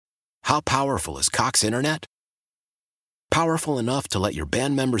How powerful is Cox Internet? Powerful enough to let your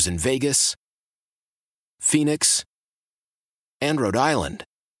band members in Vegas, Phoenix, and Rhode Island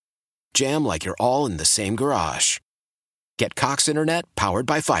jam like you're all in the same garage. Get Cox Internet powered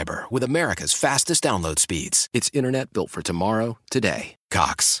by fiber with America's fastest download speeds. It's internet built for tomorrow, today.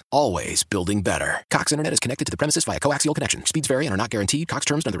 Cox, always building better. Cox Internet is connected to the premises via coaxial connection. Speeds vary and are not guaranteed. Cox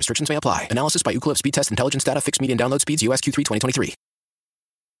terms and other restrictions may apply. Analysis by Ookla Speed Test Intelligence Data. Fixed median download speeds. US Q3 2023.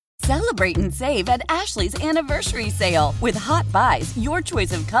 Celebrate and save at Ashley's Anniversary Sale. With Hot Buys, your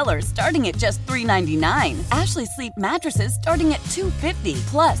choice of colors starting at just $3.99. Ashley Sleep mattresses starting at $2.50.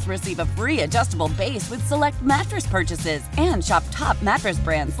 Plus, receive a free adjustable base with select mattress purchases. And shop top mattress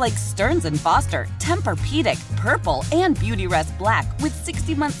brands like Stearns & Foster, Tempur-Pedic, Purple, and Beautyrest Black with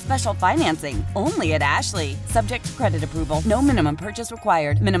 60-month special financing. Only at Ashley. Subject to credit approval. No minimum purchase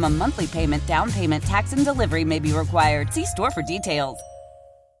required. Minimum monthly payment, down payment, tax, and delivery may be required. See store for details.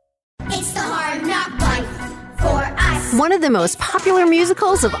 It's the Hard Knock Life for us. One of the most popular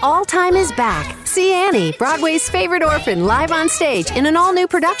musicals of all time is back. See Annie, Broadway's favorite orphan, live on stage in an all-new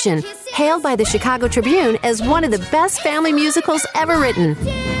production, hailed by the Chicago Tribune as one of the best family musicals ever written.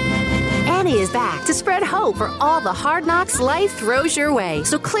 Annie is back to spread hope for all the hard knocks life throws your way.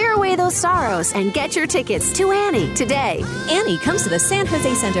 So clear away those sorrows and get your tickets to Annie today. Annie comes to the San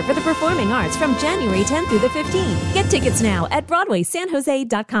Jose Center for the Performing Arts from January 10th through the 15th. Get tickets now at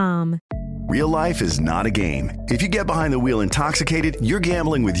BroadwaySanJose.com. Real life is not a game. If you get behind the wheel intoxicated, you're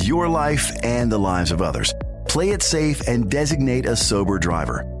gambling with your life and the lives of others. Play it safe and designate a sober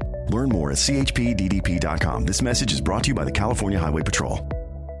driver. Learn more at chpddp.com. This message is brought to you by the California Highway Patrol.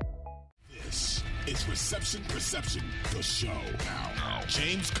 It's Reception, the show. Now,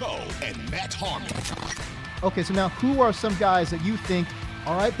 James Koh and Matt Harmon. Okay, so now who are some guys that you think,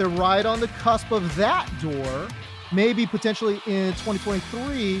 all right, they're right on the cusp of that door, maybe potentially in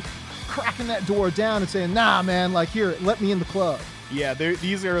 2023, cracking that door down and saying, nah, man, like, here, let me in the club. Yeah,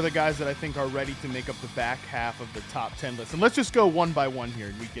 these are the guys that I think are ready to make up the back half of the top 10 list. And let's just go one by one here,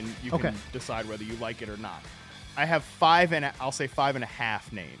 and you can decide whether you like it or not. I have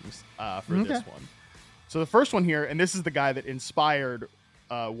 5.5 names for this one. So the first one here, and this is the guy that inspired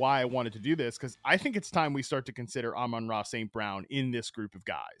why I wanted to do this, because I think it's time we start to consider Amon-Ra St. Brown in this group of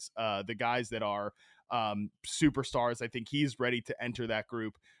guys. The guys that are superstars. I think he's ready to enter that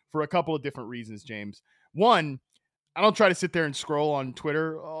group for a couple of different reasons, James. One, I don't try to sit there and scroll on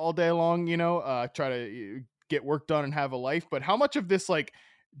Twitter all day long, try to get work done and have a life. But how much of this, like,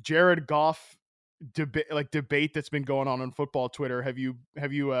 Jared Goff debate that's been going on football Twitter have you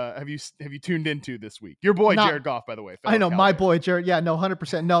tuned into this week? Your boy Jared Goff, by the way. I know my boy Jared. Yeah, no,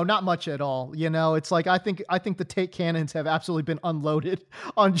 100%. No, not much at all. It's like I think the take cannons have absolutely been unloaded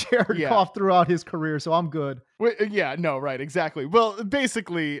on Jared Goff throughout his career, so I'm good. Yeah, no, right, exactly. Well,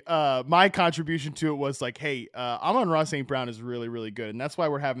 basically, my contribution to it was like, hey, Amon-Ra St. Brown is really, really good, and that's why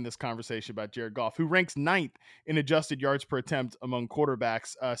we're having this conversation about Jared Goff, who ranks 9th in adjusted yards per attempt among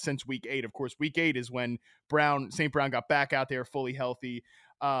quarterbacks since Week 8. Of course, Week 8 is when St. Brown got back out there fully healthy.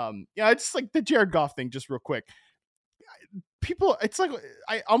 It's like the Jared Goff thing, just real quick. It's like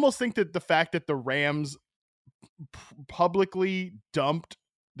I almost think that the fact that the Rams publicly dumped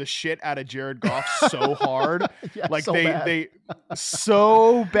the shit out of Jared Goff so hard, like so they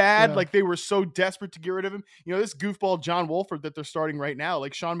so bad, like they were so desperate to get rid of him. This goofball John Wolford that they're starting right now,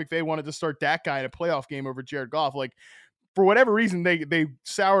 like Sean McVay wanted to start that guy in a playoff game over Jared Goff. Like, for whatever reason, they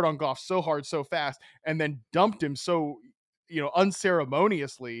soured on Goff so hard, so fast, and then dumped him so,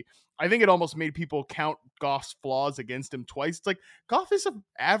 unceremoniously. I think it almost made people count Goff's flaws against him twice. It's like, Goff is an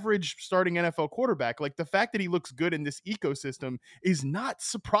average starting NFL quarterback. Like, the fact that he looks good in this ecosystem is not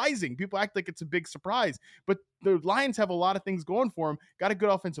surprising. People act like it's a big surprise, but the Lions have a lot of things going for him. Got a good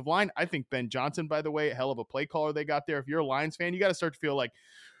offensive line. I think Ben Johnson, by the way, a hell of a play caller they got there. If you're a Lions fan, you got to start to feel like,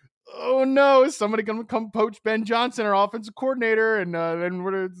 oh no, is somebody going to come poach Ben Johnson, our offensive coordinator? And then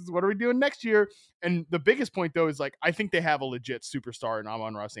what are we doing next year? And the biggest point, though, is like, I think they have a legit superstar in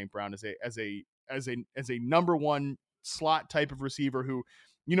Amon-Ra St. Brown as a number one slot type of receiver who,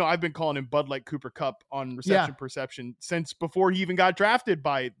 I've been calling him Bud Light Cooper Kupp on reception perception since before he even got drafted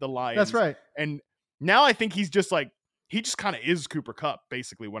by the Lions. That's right. And now I think he just kind of is Cooper Kupp,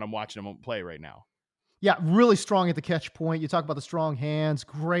 basically, when I'm watching him play right now. Yeah, really strong at the catch point. You talk about the strong hands,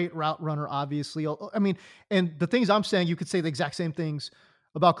 great route runner, obviously. I mean, and the things I'm saying, you could say the exact same things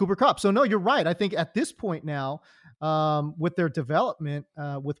about Cooper Kupp. So no, you're right. I think at this point now, with their development,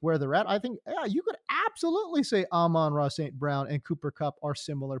 with where they're at, I think, you could absolutely say Amon-Ra St. Brown and Cooper Kupp are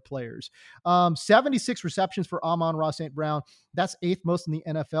similar players. 76 receptions for Amon-Ra St. Brown. That's 8th most in the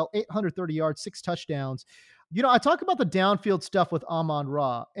NFL, 830 yards, 6 touchdowns. I talk about the downfield stuff with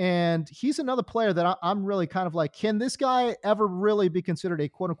Amon-Ra, and he's another player that I'm really kind of like, can this guy ever really be considered a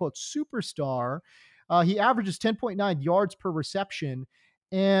quote unquote superstar? He averages 10.9 yards per reception,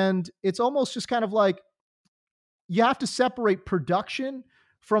 and it's almost just kind of like you have to separate production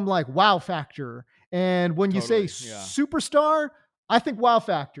from like wow factor. And when you say superstar, I think wow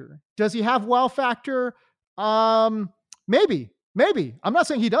factor. Does he have wow factor? Maybe. I'm not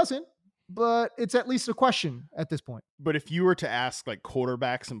saying he doesn't, but it's at least a question at this point. But if you were to ask like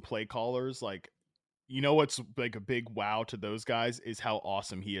quarterbacks and play callers, like, what's like a big wow to those guys is how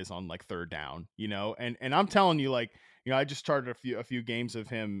awesome he is on like third down, and I'm telling you, like, I just started a few games of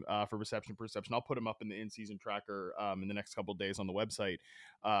him for reception per reception. I'll put him up in the in-season tracker in the next couple of days on the website.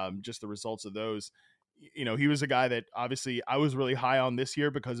 Just the results of those. He was a guy that obviously I was really high on this year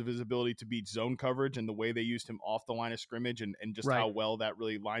because of his ability to beat zone coverage and the way they used him off the line of scrimmage and just how well that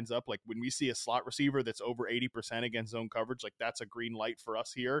really lines up. Like when we see a slot receiver that's over 80% against zone coverage, like that's a green light for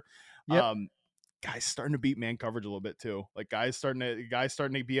us here. Yep. Guys starting to beat man coverage a little bit too. Like guys starting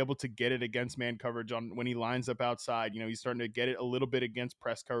to be able to get it against man coverage on when he lines up outside. He's starting to get it a little bit against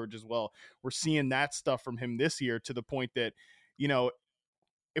press coverage as well. We're seeing that stuff from him this year to the point that,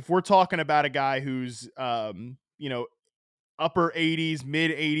 if we're talking about a guy who's, upper 80s,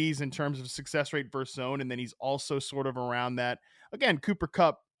 mid 80s in terms of success rate versus zone, and then he's also sort of around that, again, Cooper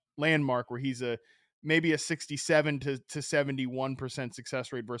Kupp landmark where he's maybe a 67 to 71%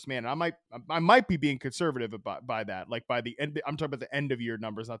 success rate versus man. And I might be being conservative by that. Like by the end, I'm talking about the end of year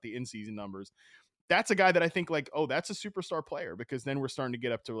numbers, not the in-season numbers. That's a guy that I think like, oh, that's a superstar player, because then we're starting to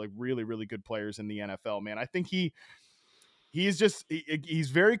get up to like really, really good players in the NFL, man. I think he's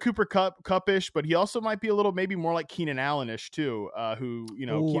very Cooper Kupp-ish, but he also might be a little, maybe more like Keenan Allen-ish too, who,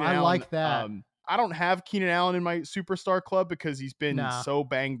 Keenan Allen, like that. I don't have Keenan Allen in my superstar club because he's been so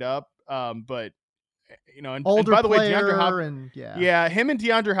banged up. But and by the way, DeAndre Hopkins, him and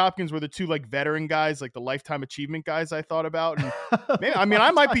DeAndre Hopkins were the two like veteran guys, like the lifetime achievement guys I thought about. And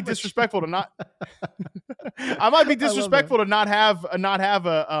I might be disrespectful to not, to not have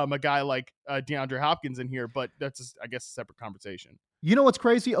a guy like DeAndre Hopkins in here, but that's I guess a separate conversation. You know what's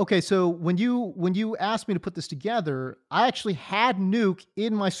crazy? Okay, so when you asked me to put this together, I actually had Nuke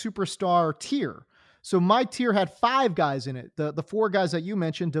in my superstar tier. So my tier had 5 guys in it. The 4 guys that you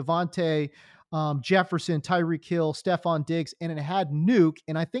mentioned, Devontae, Jefferson, Tyreek Hill, Stephon Diggs, and it had Nuke.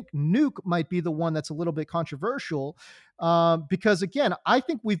 And I think Nuke might be the one that's a little bit controversial because, again, I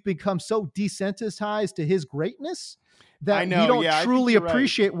think we've become so desensitized to his greatness that we don't truly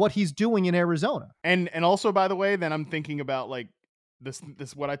appreciate what he's doing in Arizona. And also, by the way, then I'm thinking about like this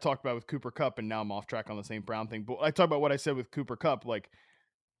what I talked about with Cooper Kupp, and now I'm off track on the St. Brown thing. But I talk about what I said with Cooper Kupp, like,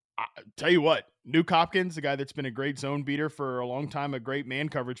 I tell you what, Nuke Hopkins, a guy that's been a great zone beater for a long time, a great man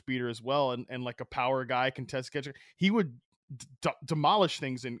coverage beater as well, and like a power guy, contest catcher, he would demolish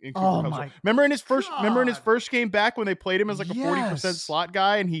things in Cooper Kupp. Remember in his first game back when they played him as like a 40% slot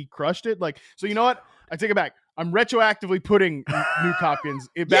guy and he crushed it? Like, so you know what? I take it back. I'm retroactively putting Nuke Hopkins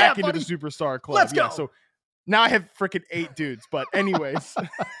back into the superstar club. Let's go. So now I have freaking 8 dudes, but anyways,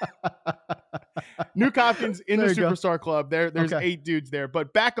 Nuke Hopkins in the superstar club. There's 8 dudes there,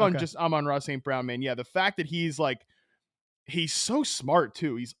 but back on just Amon-Ra St. Brown, man. Yeah. The fact that he's so smart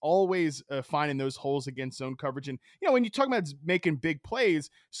too. He's always finding those holes against zone coverage. And, when you talk about making big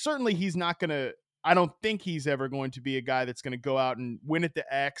plays, certainly he's not going to, I don't think he's ever going to be a guy that's going to go out and win at the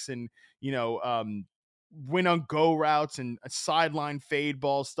X and, win on go routes and sideline fade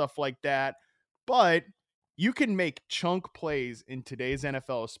balls, stuff like that. But you can make chunk plays in today's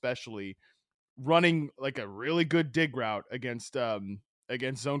NFL, especially running like a really good dig route against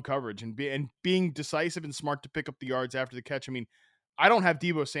zone coverage and being decisive and smart to pick up the yards after the catch. I mean, I don't have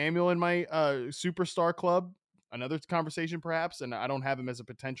Deebo Samuel in my superstar club, another conversation perhaps, and I don't have him as a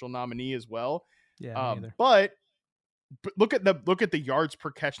potential nominee as well. Yeah, but look at the yards per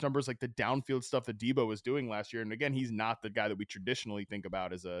catch numbers, like the downfield stuff that Deebo was doing last year. And again, he's not the guy that we traditionally think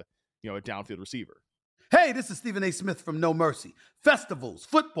about as a downfield receiver. Hey, this is Stephen A. Smith from No Mercy. Festivals,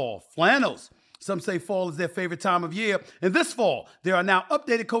 football, flannels. Some say fall is their favorite time of year. And this fall, there are now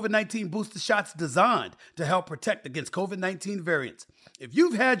updated COVID-19 booster shots designed to help protect against COVID-19 variants. If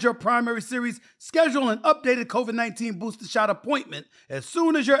you've had your primary series, schedule an updated COVID-19 booster shot appointment as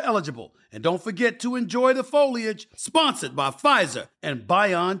soon as you're eligible. And don't forget to enjoy the foliage, sponsored by Pfizer and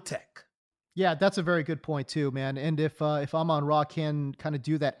BioNTech. Yeah, that's a very good point too, man. And if Amon-Ra can kind of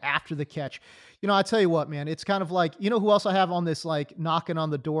do that after the catch, I tell you what, man, it's kind of like, who else I have on this like knocking on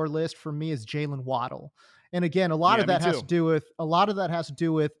the door list for me is Jalen Waddle. And again, a lot of that has to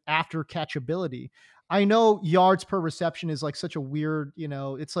do with after catchability. I know yards per reception is like such a weird,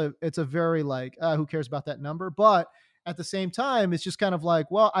 it's a very like, who cares about that number? But at the same time, it's just kind of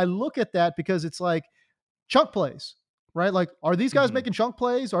like, well, I look at that because it's like chunk plays, right? Like, are these guys making chunk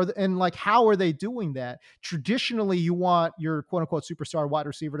plays? And like, how are they doing that? Traditionally, you want your quote unquote superstar wide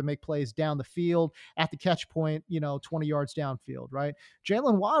receiver to make plays down the field at the catch point, 20 yards downfield, right?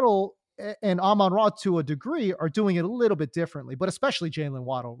 Jalen Waddle and Amon-Ra to a degree are doing it a little bit differently, but especially Jalen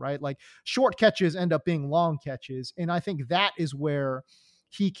Waddle, right? Like short catches end up being long catches. And I think that is where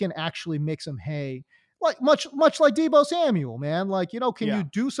he can actually make some hay, like much like Deebo Samuel, man. Like, can you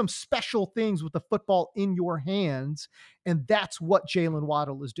do some special things with the football in your hands? And that's what Jalen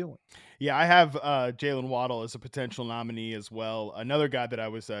Waddle is doing. Yeah, I have Jalen Waddle as a potential nominee as well. Another guy that I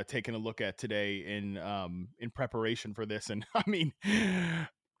was taking a look at today in preparation for this. And I mean,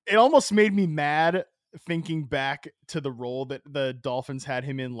 it almost made me mad thinking back to the role that the Dolphins had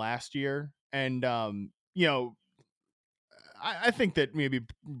him in last year. And, I think that maybe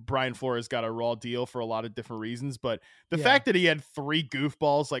Brian Flores got a raw deal for a lot of different reasons, but the fact that he had 3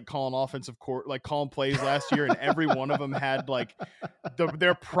 goofballs like calling calling plays last year, and every one of them had like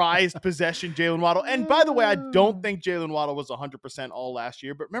their prized possession, Jalen Waddle. And by the way, I don't think Jalen Waddle was 100% all last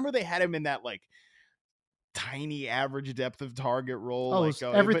year, but remember they had him in that like tiny average depth of target role.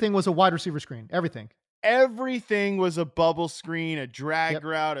 Everything was a wide receiver screen. Everything was a bubble screen, a drag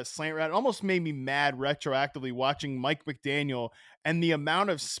route, a slant route. It almost made me mad retroactively watching Mike McDaniel and the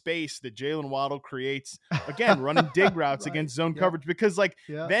amount of space that Jalen Waddle creates, again, running dig routes against zone coverage. Because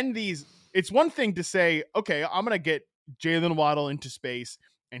then it's one thing to say, okay, I'm going to get Jalen Waddle into space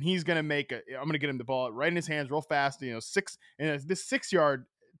and he's going to I'm going to get him the ball right in his hands real fast, this 6-yard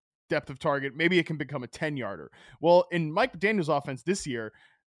depth of target, maybe it can become a 10-yarder. Well, in Mike McDaniel's offense this year,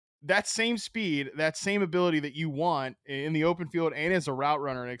 that same speed, that same ability that you want in the open field and as a route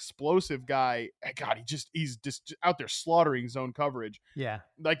runner, an explosive guy, God, he's just out there slaughtering zone coverage. Yeah.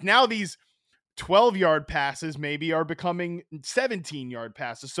 Like now these 12-yard passes maybe are becoming 17-yard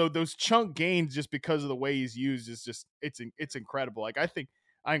passes. So those chunk gains, just because of the way he's used, is just, it's incredible. Like I think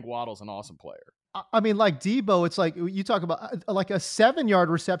Waddle's an awesome player. I mean, like Deebo, it's like you talk about like a 7-yard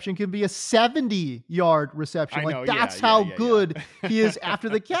reception can be a 70-yard reception. Like that's how good he is after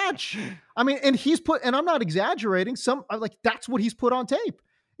the catch. I mean, and and I'm not exaggerating, that's what he's put on tape,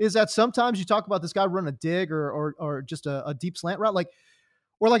 is that sometimes you talk about this guy run a dig or just a deep slant route,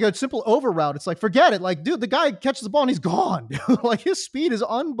 or like a simple over route. It's like, forget it. Like, dude, the guy catches the ball and he's gone. Like his speed is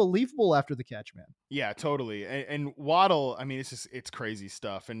unbelievable after the catch, man. Yeah, totally. And Waddle, I mean, it's crazy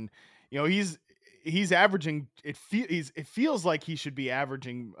stuff. And, he's averaging, it feels like he should be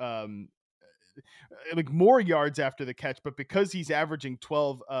averaging like more yards after the catch, but because he's averaging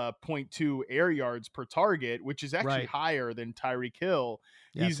 12.2 air yards per target, which is actually higher than Tyreek Hill.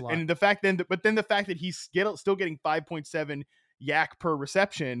 The fact that he's still getting 5.7 yak per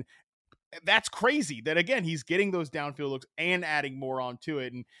reception, that's crazy. That again, he's getting those downfield looks and adding more onto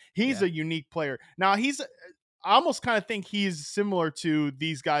it. And he's a unique player. Now I almost kind of think he's similar to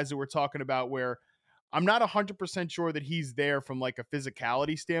these guys that we're talking about, where I'm not 100% sure that he's there from like a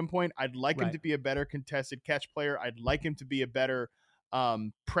physicality standpoint. I'd like him to be a better contested catch player. I'd like him to be a better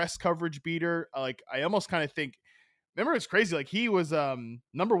press coverage beater. Like I almost kind of think, remember it's crazy. Like he was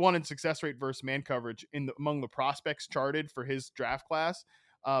number 1 in success rate versus man coverage among the prospects charted for his draft class.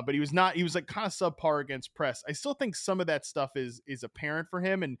 But he was like kind of subpar against press. I still think some of that stuff is apparent for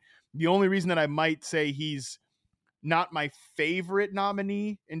him. And the only reason that I might say he's not my favorite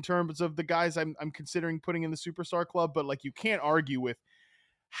nominee in terms of the guys I'm considering putting in the superstar club, but like you can't argue with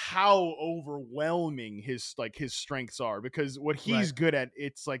how overwhelming his strengths are, because what he's good at,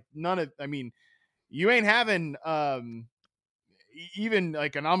 it's like you ain't having even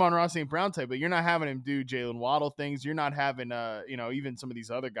like an Amon-Ra St. Brown type, but you're not having him do Jalen Waddle things. You're not having even some of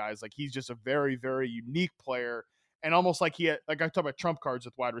these other guys. Like he's just a very, very unique player. And almost like I talk about trump cards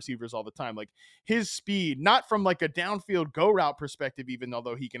with wide receivers all the time. Like his speed, not from like a downfield go route perspective, even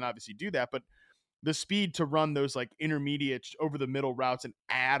although he can obviously do that, but the speed to run those like intermediate over the middle routes and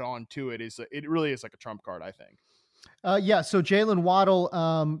add on to it really is like a trump card, I think. So Jalen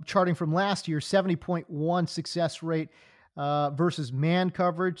Waddle, charting from last year, 70.1 success rate versus man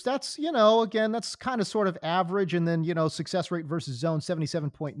coverage. That's, again, that's kind of sort of average. And then, success rate versus zone,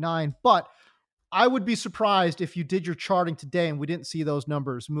 77.9. But I would be surprised if you did your charting today and we didn't see those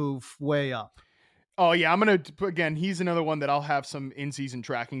numbers move way up. Oh yeah. I'm going to, again, he's another one that I'll have some in-season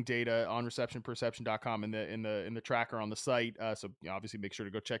tracking data on receptionperception.com in the tracker on the site. So obviously make sure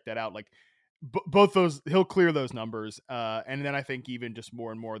to go check that out. Like both those, he'll clear those numbers. And then I think even just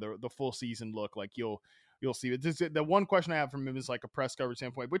more and more the full season look, like you'll see it. The one question I have from him is like a press coverage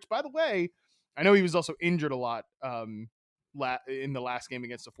standpoint, which by the way, I know he was also injured a lot in the last game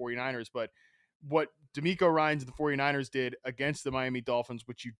against the 49ers, but what DeMeco Ryans and the 49ers did against the Miami Dolphins,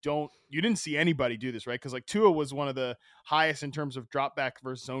 which you didn't see anybody do this, right? Because like Tua was one of the highest in terms of drop back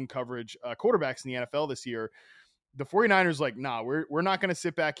versus zone coverage quarterbacks in the NFL this year. The 49ers like, nah, we're not going to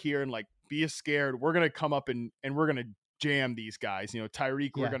sit back here and like be as scared. We're going to come up and we're going to jam these guys. You know,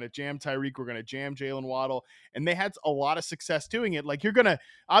 Tyreek, we're going to jam Tyreek. We're going to jam Jalen Waddle. And they had a lot of success doing it. Like you're going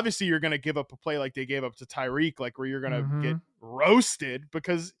to give up a play like they gave up to Tyreek, like where you're going to get roasted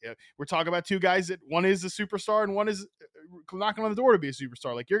because we're talking about two guys that one is a superstar and one is knocking on the door to be a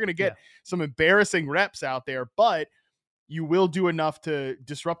superstar. Like you're going to get some embarrassing reps out there, but you will do enough to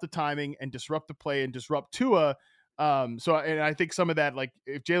disrupt the timing and disrupt the play and disrupt Tua. And I think some of that, like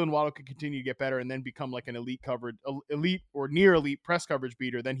if Jalen Waddle could continue to get better and then become like an elite or near elite press coverage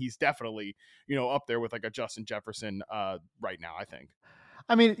beater, then he's definitely, up there with like a Justin Jefferson right now, I think.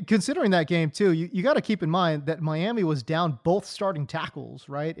 I mean, considering that game too, you got to keep in mind that Miami was down both starting tackles,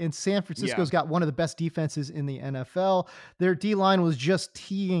 right? And San Francisco's got one of the best defenses in the NFL. Their D-line was just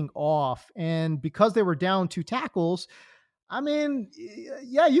teeing off. And because they were down 2 tackles, I mean,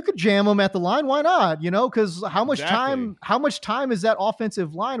 yeah, you could jam them at the line. Why not? Because how much time is that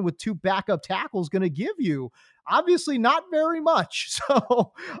offensive line with 2 backup tackles going to give you? Obviously not very much.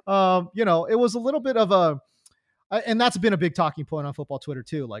 So, it was a little bit of and that's been a big talking point on football Twitter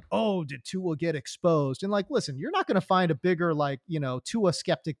too. Like, oh, did Tua get exposed? And like, listen, you're not going to find a bigger, Tua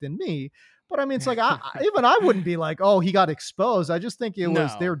skeptic than me. But I mean, it's like, even I wouldn't be like, oh, he got exposed. I just think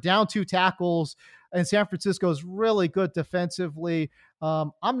they're down 2 tackles. And San Francisco's really good defensively.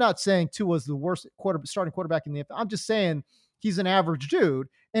 I'm not saying Tua's the worst starting quarterback in the NFL. I'm just saying he's an average dude.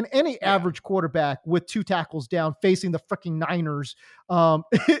 And any average quarterback with 2 tackles down facing the freaking Niners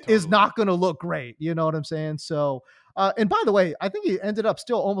is not going to look great. You know what I'm saying? So, and by the way, I think he ended up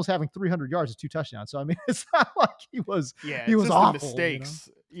still almost having 300 yards and 2 touchdowns. So, I mean, it's not like he was awful. The mistakes.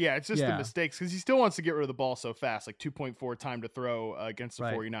 Yeah, it's just the mistakes because he still wants to get rid of the ball so fast, like 2.4 time to throw against the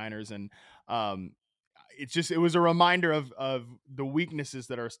 49ers. And it was a reminder of the weaknesses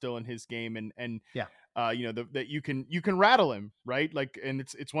that are still in his game that you can rattle him, right? Like, and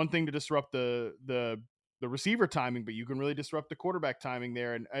it's one thing to disrupt the receiver timing, but you can really disrupt the quarterback timing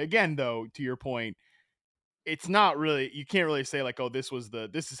there. And again, though, to your point, it's not really, you can't really say like, oh, this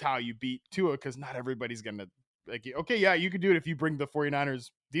is how you beat Tua, because not everybody's going to like, okay, yeah, you could do it if you bring the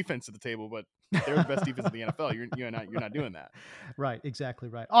 49ers defense to the table, but they're the best defense in the NFL. You're not doing that. Right. Exactly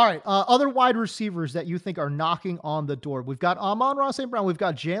right. All right. Other wide receivers that you think are knocking on the door. We've got Amon-Ra St. Brown. We've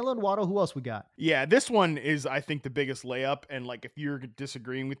got Jalen Waddle. Who else we got? Yeah. This one is, I think, the biggest layup. And like, if you're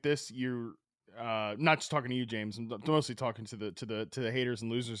disagreeing with this, you're not just talking to you, James. I'm mostly talking to the haters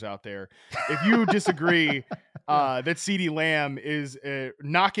and losers out there. If you disagree that CeeDee Lamb is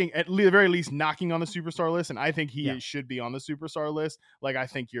knocking, at the very least, knocking on the superstar list, and I think he should be on the superstar list, like, I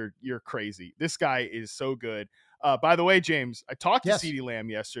think you're crazy. This guy is so good. By the way, James, I talked to CeeDee Lamb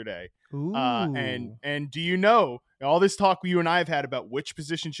yesterday. And do you know all this talk you and I have had about which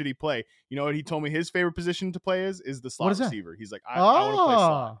position should he play? You know what he told me his favorite position to play is the slot receiver. He's like, I want to play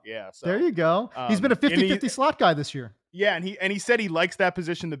slot. Yeah. So there you go. He's been a 50-50 slot guy this year. Yeah. And he said he likes that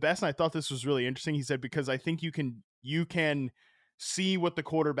position the best. And I thought this was really interesting. He said, because I think you can see what the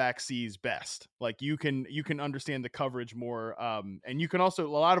quarterback sees best. Like you can understand the coverage more. And you can also, a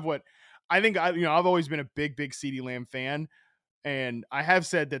lot of what I think, I've always been a big CeeDee Lamb fan. And I have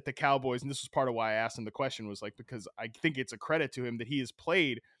said that the Cowboys, and this was part of why I asked him the question, was like, because I think it's a credit to him that he has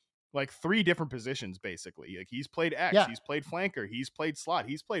played like 3 different positions, basically. Like he's played X, he's played flanker, he's played slot,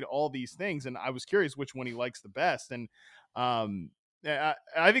 he's played all these things. And I was curious which one he likes the best. And I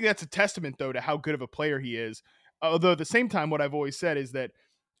think that's a testament, though, to how good of a player he is. Although at the same time, what I've always said is that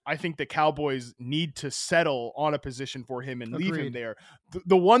I think the Cowboys need to settle on a position for him and leave him there.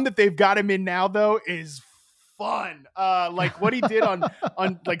 The one that they've got him in now, though, is fun. Like what he did on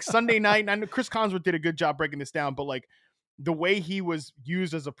like Sunday night. And I know Chris Collinsworth did a good job breaking this down, but like the way he was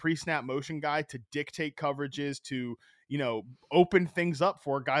used as a pre-snap motion guy to dictate coverages, to, open things up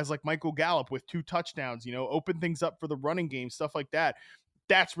for guys like Michael Gallup with 2 touchdowns, open things up for the running game, stuff like that.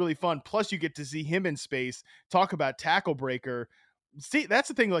 That's really fun. Plus you get to see him in space, talk about tackle breaker. See, that's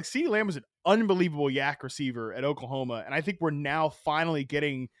the thing. Like CeeDee Lamb was an unbelievable yak receiver at Oklahoma. And I think we're now finally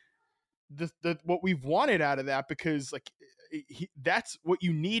getting what we've wanted out of that, because like that's what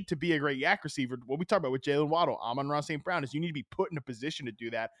you need to be a great yak receiver. What we talk about with Jalen Waddle, Amon-Ra St. Brown, is you need to be put in a position to do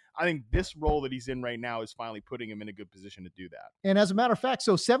that. I think this role that he's in right now is finally putting him in a good position to do that. And as a matter of fact,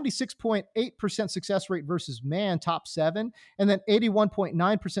 so 76.8% success rate versus man, top 7, and then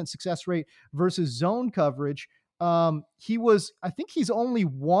 81.9% success rate versus zone coverage. I think he's only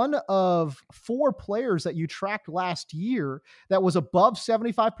one of 4 players that you tracked last year that was above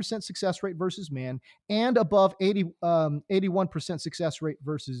 75% success rate versus man and above 81% success rate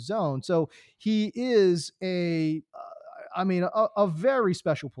versus zone. So he is a very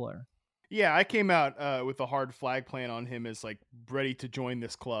special player. Yeah, I came out with a hard flag plan on him as like ready to join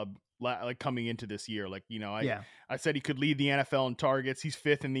this club, like coming into this year. Like, I said he could lead the NFL in targets. He's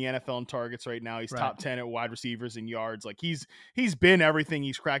 5th in the NFL in targets right now. He's top 10 at wide receivers and yards. Like he's been everything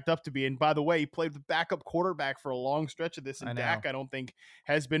he's cracked up to be. And by the way, he played the backup quarterback for a long stretch of this. And Dak, I don't think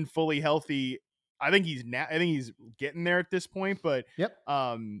has been fully healthy. I think he's getting there at this point. But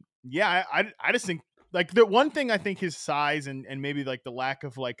I just think like the one thing I think his size and maybe like the lack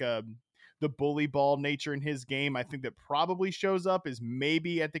of like the bully ball nature in his game, I think that probably shows up is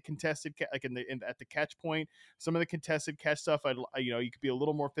maybe at the contested, at the catch point, some of the contested catch stuff. You could be a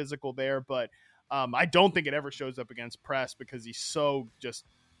little more physical there, but I don't think it ever shows up against press because he's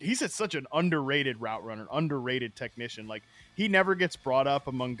such an underrated route runner, underrated technician. Like he never gets brought up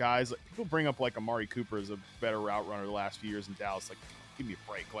among guys. Like people bring up like Amari Cooper as a better route runner the last few years in Dallas. Like give me a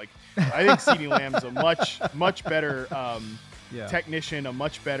break. Like I think CeeDee Lamb is a much better technician, a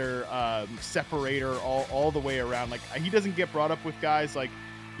much better separator all the way around. Like he doesn't get brought up with guys like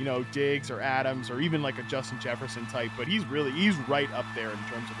Diggs or Adams or even like a Justin Jefferson type, but he's right up there in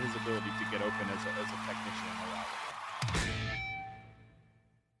terms of his ability to get open as a technician in the route.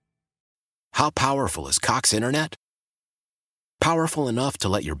 How powerful is Cox Internet? Powerful enough to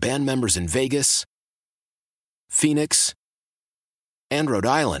let your band members in Vegas, Phoenix, and Rhode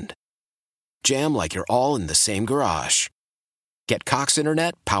Island jam like you're all in the same garage. Get Cox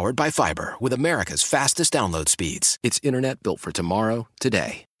Internet powered by fiber with America's fastest download speeds. It's internet built for tomorrow,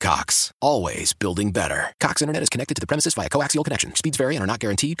 today. Cox, always building better. Cox Internet is connected to the premises via coaxial connection. Speeds vary and are not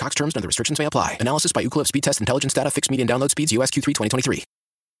guaranteed. Cox terms and other restrictions may apply. Analysis by Ookla Speed Test Intelligence Data. Fixed median download speeds. US Q3 2023.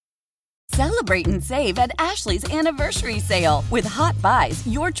 Celebrate and save at Ashley's Anniversary Sale. With Hot Buys,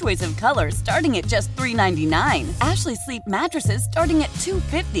 your choice of colors starting at just $3.99. Ashley Sleep mattresses starting at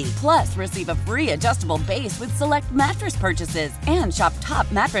 $2.50. Plus, receive a free adjustable base with select mattress purchases. And shop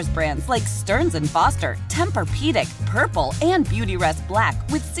top mattress brands like Stearns & Foster, Tempur-Pedic, Purple, and Beautyrest Black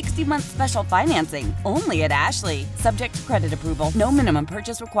with 60-month special financing. Only at Ashley. Subject to credit approval. No minimum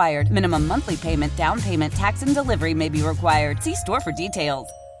purchase required. Minimum monthly payment, down payment, tax, and delivery may be required. See store for details.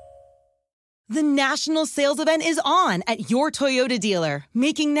 The national sales event is on at your Toyota dealer,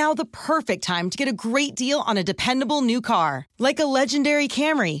 making now the perfect time to get a great deal on a dependable new car. Like a legendary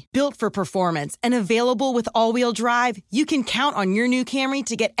Camry, built for performance and available with all-wheel drive, you can count on your new Camry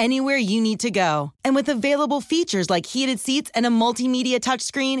to get anywhere you need to go. And with available features like heated seats and a multimedia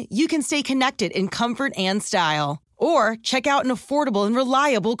touchscreen, you can stay connected in comfort and style. Or check out an affordable and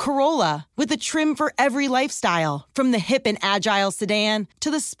reliable Corolla with a trim for every lifestyle, from the hip and agile sedan to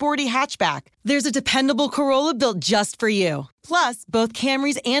the sporty hatchback. There's a dependable Corolla built just for you. Plus, both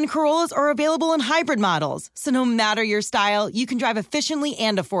Camrys and Corollas are available in hybrid models, so no matter your style, you can drive efficiently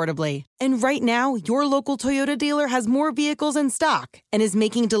and affordably. And right now, your local Toyota dealer has more vehicles in stock and is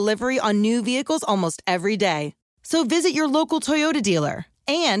making delivery on new vehicles almost every day. So visit your local Toyota dealer.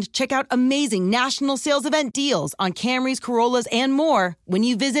 And check out amazing national sales event deals on Camrys, Corollas, and more when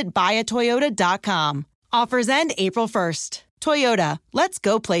you visit buyatoyota.com. Offers end April 1st. Toyota, let's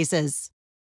go places.